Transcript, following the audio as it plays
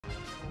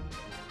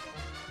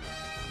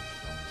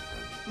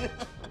Hi,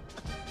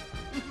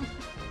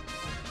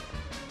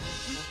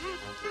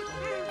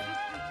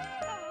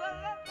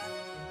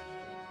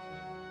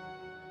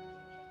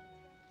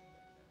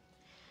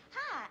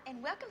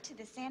 and welcome to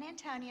the San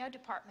Antonio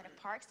Department of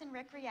Parks and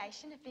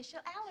Recreation official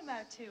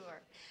Alamo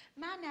tour.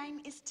 My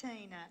name is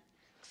Tina.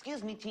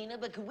 Excuse me, Tina,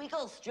 but could we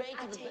go straight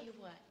to I'll the... tell you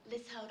what,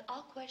 let's hold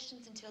all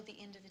questions until the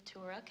end of the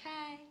tour,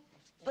 okay?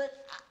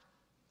 But...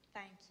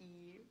 Thank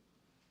you.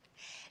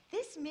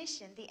 This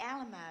mission, the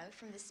Alamo,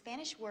 from the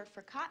Spanish word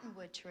for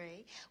cottonwood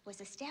tree, was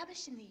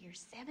established in the year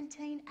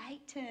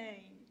 1718.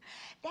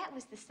 That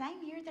was the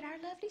same year that our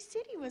lovely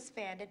city was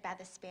founded by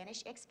the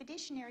Spanish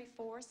Expeditionary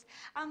Force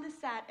on the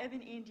site of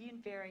an Indian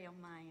burial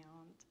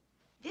mound.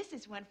 This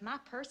is one of my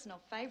personal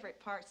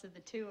favorite parts of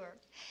the tour.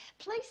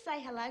 Please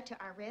say hello to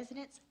our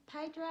residents,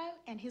 Pedro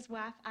and his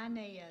wife,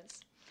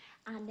 Inez.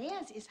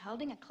 Inez is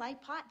holding a clay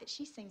pot that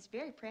she seems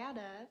very proud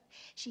of.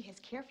 She has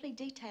carefully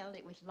detailed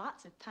it with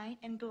lots of paint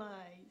and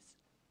glaze.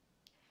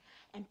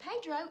 And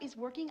Pedro is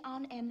working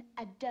on an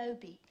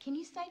adobe. Can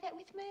you say that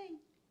with me?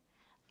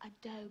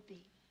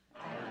 Adobe.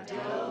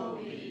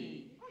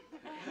 Adobe.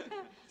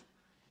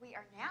 We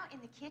are now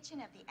in the kitchen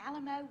of the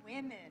Alamo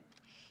women.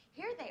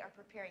 Here they are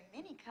preparing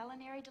many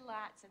culinary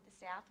delights of the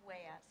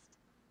Southwest.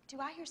 Do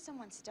I hear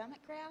someone's stomach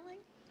growling?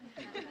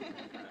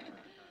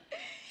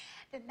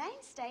 The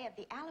mainstay of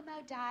the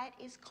Alamo diet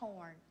is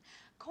corn.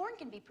 Corn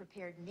can be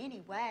prepared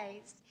many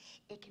ways.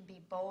 It can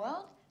be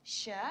boiled,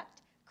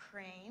 shucked,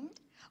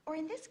 creamed, or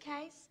in this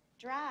case,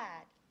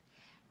 dried.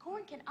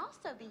 Corn can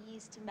also be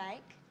used to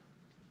make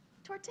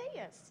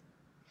tortillas.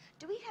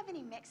 Do we have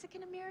any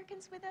Mexican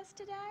Americans with us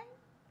today?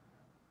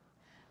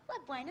 Well,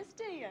 buenos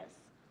dias.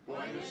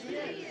 Buenos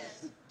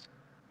dias.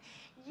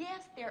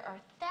 Yes, there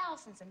are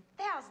thousands and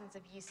thousands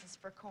of uses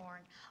for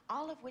corn,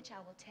 all of which I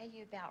will tell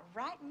you about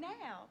right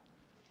now.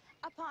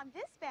 Upon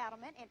this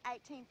battlement in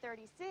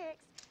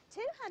 1836,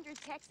 200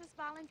 Texas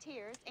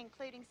volunteers,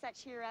 including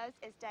such heroes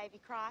as Davy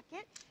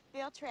Crockett,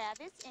 Bill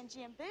Travis, and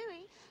Jim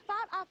Bowie,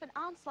 fought off an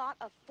onslaught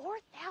of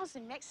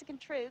 4,000 Mexican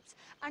troops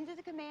under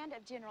the command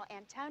of General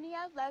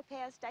Antonio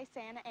Lopez de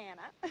Santa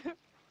Anna.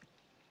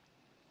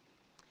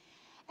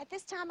 At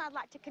this time, I'd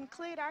like to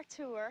conclude our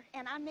tour,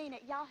 and I mean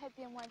it, y'all have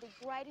been one of the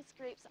greatest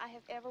groups I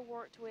have ever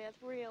worked with,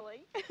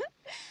 really.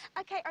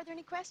 Okay, are there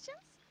any questions?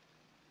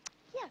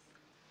 Yes.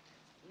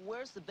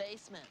 Where's the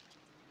basement?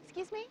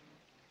 Excuse me?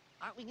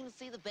 Aren't we going to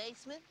see the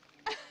basement?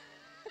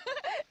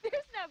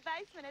 There's no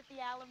basement at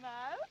the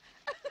Alamo.